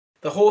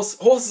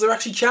horses are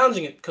actually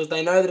challenging it because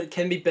they know that it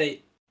can be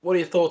beat. What are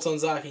your thoughts on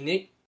Zaki,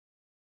 Nick?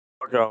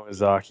 I'll go with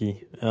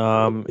Zaki.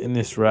 In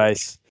this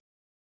race,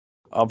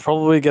 I'm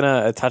probably going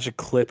to attach a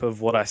clip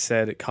of what I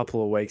said a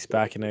couple of weeks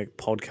back in a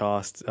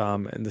podcast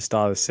in the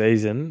start of the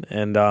season.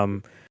 And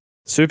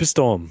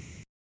Superstorm.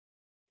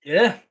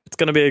 Yeah. It's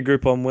going to be a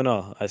Group 1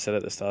 winner, I said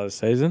at the start of the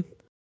season.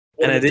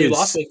 What and did he do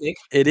last week, Nick?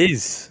 It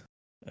is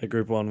a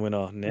Group 1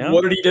 winner now.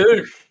 What did he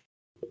do?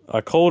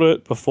 I called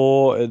it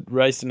before it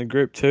raced in a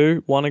Group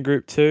 2, won a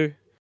Group 2,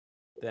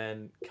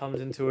 then comes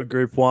into a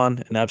Group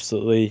 1 and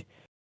absolutely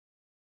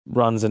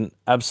runs an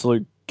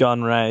absolute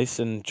gun race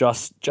and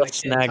just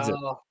snags it.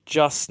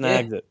 Just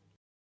snags it.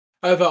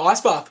 Over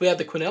Ice Bath, we had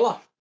the Quinella.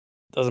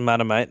 Doesn't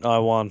matter, mate. I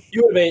won.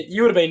 You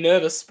would have been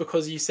nervous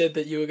because you said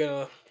that you were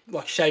gonna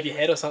shave your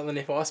head or something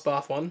if Ice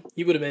Bath won.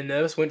 You would have been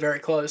nervous. Went very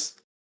close.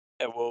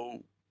 Yeah, well,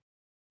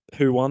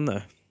 who won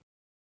though?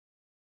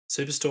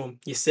 Superstorm.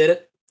 You said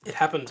it. It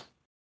happened.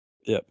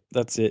 Yep,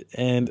 that's it.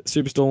 And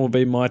Superstorm will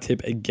be my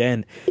tip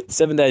again.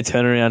 7-day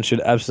turnaround, should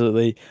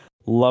absolutely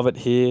love it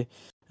here.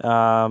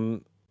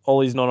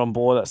 Ollie's not on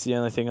board. That's the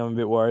only thing I'm a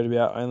bit worried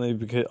about.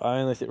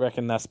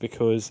 Reckon that's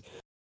because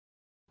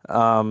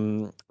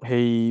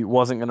he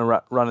wasn't going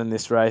to run in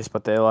this race,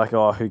 but they're like,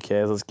 oh, who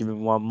cares? Let's give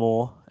him one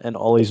more. And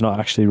Ollie's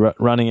not actually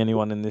running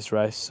anyone in this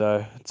race,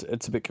 so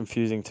it's a bit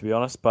confusing to be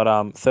honest. But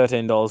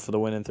 $13 for the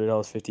win and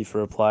 $3.50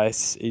 for a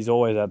place. He's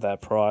always at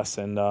that price,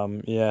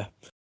 and yeah,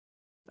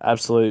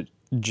 absolute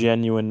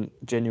genuine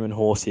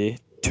horse here.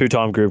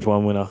 2-time Group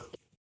 1 winner.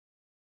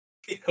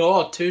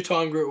 Oh,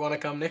 two-time Group 1 to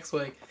come next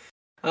week.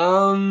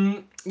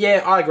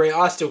 Yeah, I agree.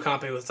 I still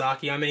can't beat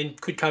Zaki. I mean,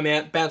 could come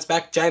out, bounce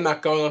back.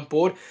 J-Mac going on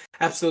board,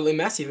 absolutely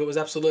massive. It was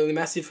absolutely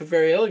massive for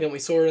Very Elegant. We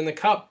saw it in the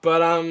Cup.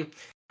 But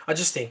I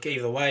just think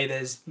either way,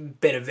 there's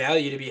better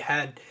value to be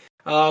had.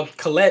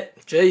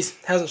 Colette, geez,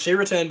 hasn't she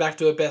returned back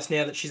to her best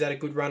now that she's had a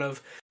good run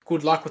of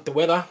good luck with the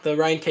weather? The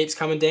rain keeps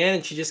coming down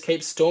and she just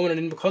keeps storming it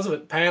in because of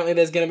it. Apparently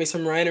there's going to be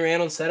some rain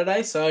around on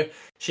Saturday, so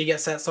she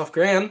gets that soft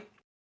ground.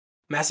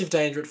 Massive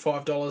danger at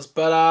 $5.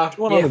 But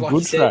One yeah, on a like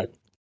good you said,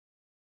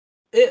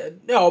 track.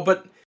 no,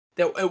 but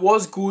it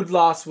was good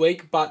last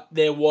week, but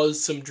there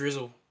was some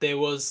drizzle. There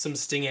was some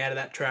sting out of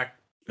that track.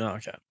 Oh,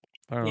 okay.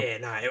 Fair enough. Yeah,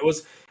 no, it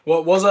was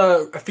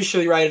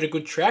officially rated a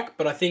good track,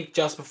 but I think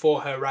just before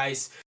her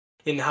race,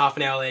 in the half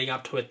an hour leading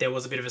up to it, there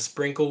was a bit of a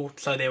sprinkle,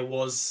 so there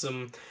was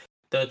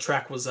the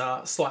track was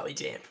slightly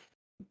damp.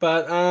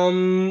 But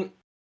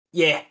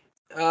yeah,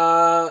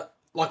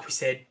 like we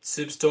said,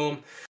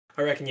 Superstorm,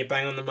 I reckon you're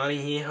bang on the money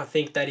here. I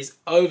think that is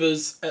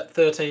overs at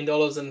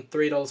 $13 and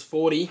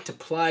 $3.40 to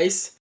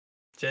place.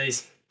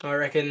 Jeez, I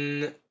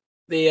reckon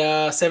the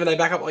 7-day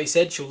backup, like you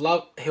said, he'll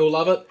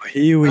love it.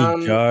 Here we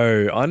Um,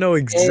 go. I know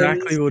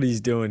exactly and- what he's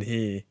doing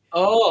here.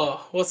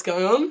 Oh, what's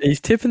going on?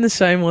 He's tipping the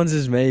same ones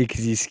as me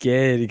because he's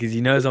scared because he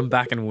knows I'm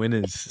backing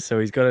winners. So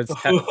he's got to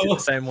tip the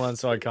same one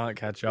so I can't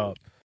catch up.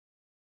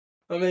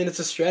 I mean, it's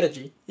a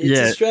strategy. It's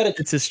a strategy.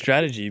 It's a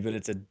strategy, but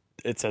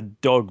it's a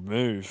dog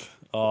move.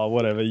 Oh,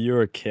 whatever.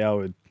 You're a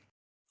coward.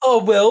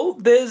 Oh, well,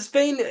 there's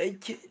been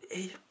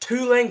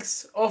 2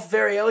 lengths off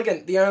Very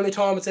Elegant, the only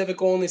time it's ever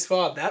gone this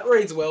far. That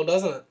reads well,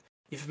 doesn't it?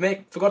 You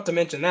forgot to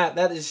mention that.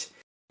 That is,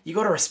 you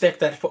got to respect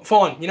that.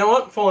 Fine. You know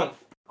what? Fine.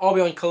 I'll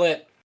be on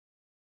Colette.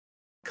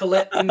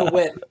 Colette in the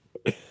wet.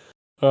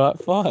 All right,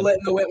 fine. Colette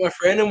in the wet, my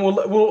friend, and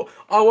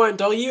I won't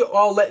dolly you.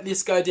 I'll let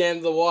this go down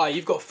to the wire.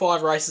 You've got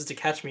 5 races to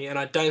catch me, and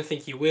I don't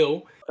think you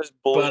will. That's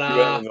bullshit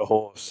with a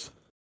horse.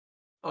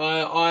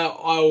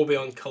 I will be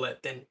on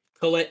Colette then.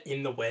 Colette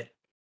in the wet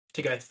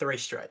to go 3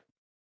 straight.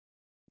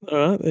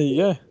 All right, there you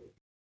go.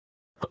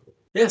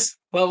 Yes,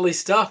 lovely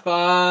stuff.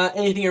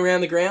 Anything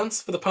around the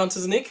grounds for the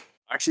punters, Nick?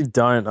 I actually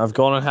don't. I've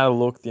gone and had a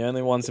look. The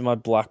only ones in my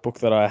black book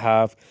that I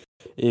have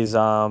is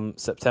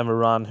September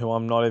Run, who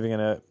I'm not even going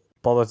to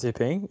bother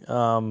tipping.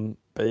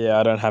 But yeah,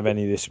 I don't have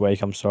any this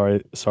week. I'm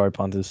sorry,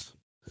 punters.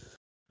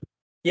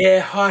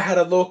 Yeah, I had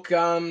a look.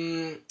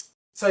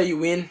 So you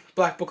win.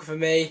 Black book for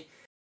me.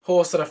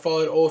 Horse that I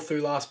followed all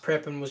through last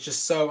prep and was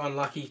just so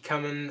unlucky,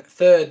 coming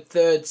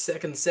third,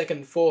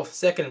 second, fourth,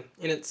 second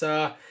in its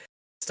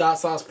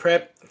starts last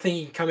prep. I think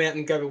he can come out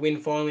and grab a win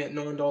finally at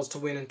 $9 to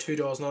win and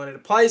 $2.90 to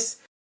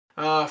place.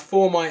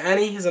 For My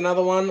Annie is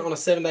another one on a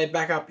 7-day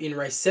backup in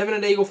race 7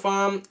 at Eagle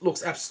Farm.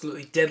 Looks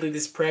absolutely deadly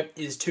this prep.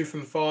 Is 2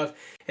 from 5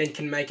 and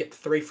can make it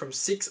 3 from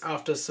 6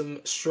 after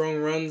some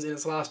strong runs in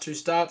its last 2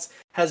 starts.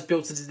 Has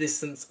built its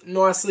distance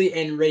nicely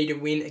and ready to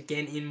win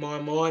again in my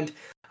mind.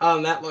 Other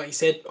than that, like you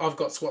said, I've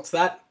got Swats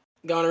That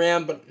going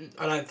around, but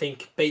I don't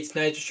think beats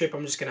Nature Strip.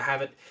 I'm just going to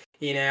have it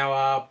in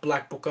our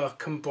Black Booker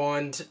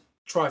combined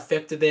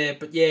trifecta there.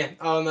 But yeah,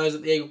 other than those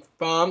at the Eagle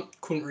Farm,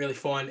 couldn't really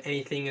find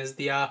anything as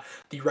the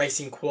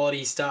racing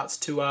quality starts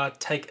to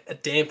take a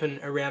dampen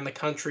around the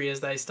country as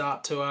they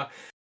start to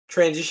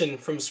transition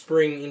from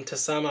spring into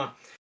summer.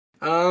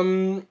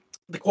 The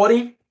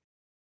Quaddie,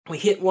 we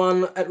hit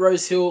one at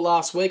Rose Hill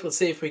last week. Let's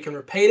see if we can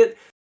repeat it.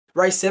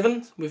 Race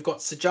 7, we've got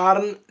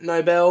Sajardin,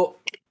 Nobel,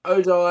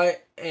 Odai,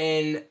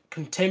 and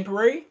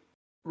Contemporary.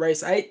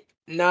 Race 8,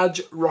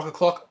 Nudge, Rocker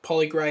Clock,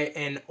 Polygrey,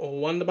 and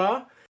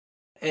Wonderbar.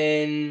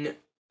 And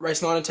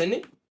race 9 and 10,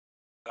 Nick?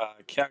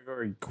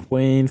 Category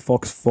Queen,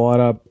 Fox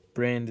Fighter,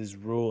 Brander's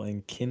Rule,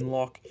 and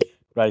Kinlock.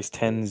 Race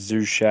 10,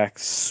 Zushak,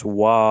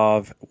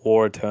 Suave,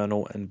 War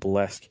Eternal, and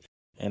Blessed.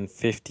 And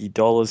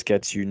 $50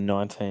 gets you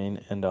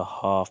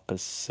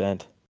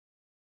 19.5%.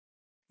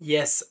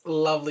 Yes,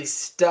 lovely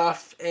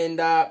stuff. And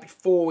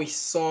before we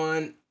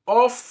sign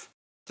off,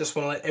 just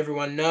want to let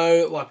everyone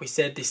know, like we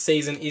said, this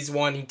season is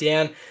winding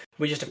down.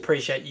 We just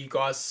appreciate you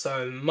guys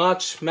so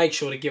much. Make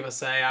sure to give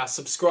us a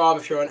subscribe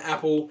if you're on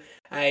Apple,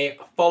 a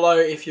follow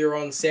if you're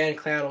on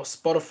SoundCloud or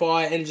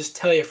Spotify, and just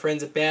tell your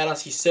friends about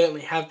us. You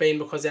certainly have been,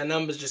 because our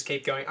numbers just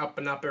keep going up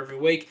and up every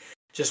week.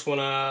 Just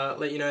want to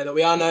let you know that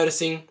we are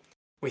noticing.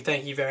 We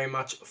thank you very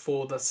much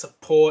for the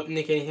support.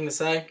 Nick, anything to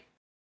say?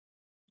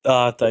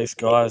 Thanks,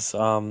 guys.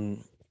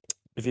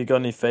 If you've got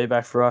any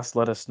feedback for us,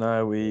 let us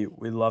know. We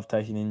love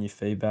taking in your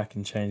feedback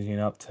and changing it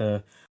up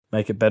to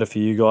make it better for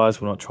you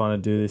guys. We're not trying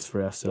to do this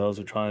for ourselves.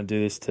 We're trying to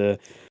do this to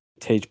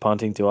teach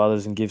punting to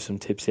others and give some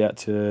tips out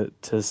to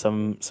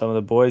some of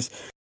the boys.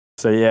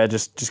 So yeah,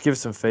 just give us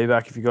some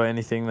feedback if you got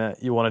anything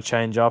that you want to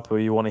change up or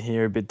you want to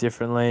hear a bit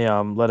differently.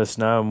 Let us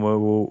know and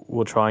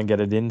we'll try and get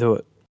it into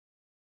it.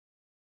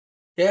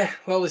 Yeah,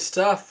 lovely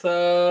stuff.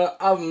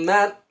 Other than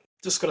that,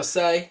 just got to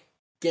say,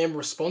 gamble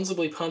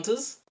responsibly,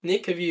 punters.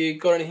 Nick, have you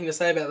got anything to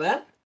say about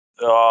that?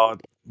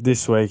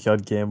 This week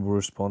I'd gamble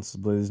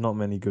responsibly. There's not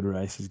many good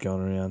races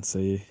going around, so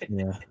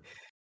yeah.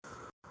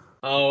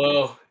 Oh,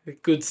 well,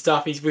 good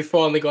stuff. We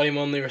finally got him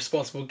on the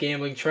responsible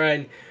gambling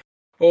train.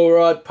 All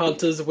right,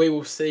 punters, we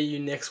will see you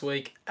next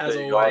week. As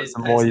There you go. always, The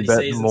more as you the bet,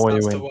 the season more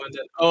you starts to win. wind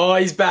down. Oh,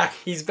 he's back.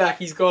 He's back.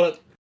 He's got it.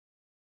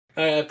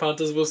 Okay,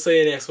 punters, we'll see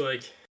you next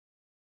week.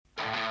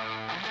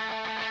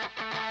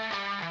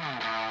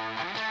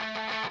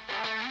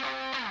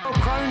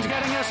 Crone's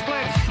getting a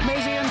split.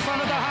 Mizzy in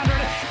front of the 100.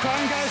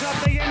 Crone goes up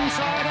the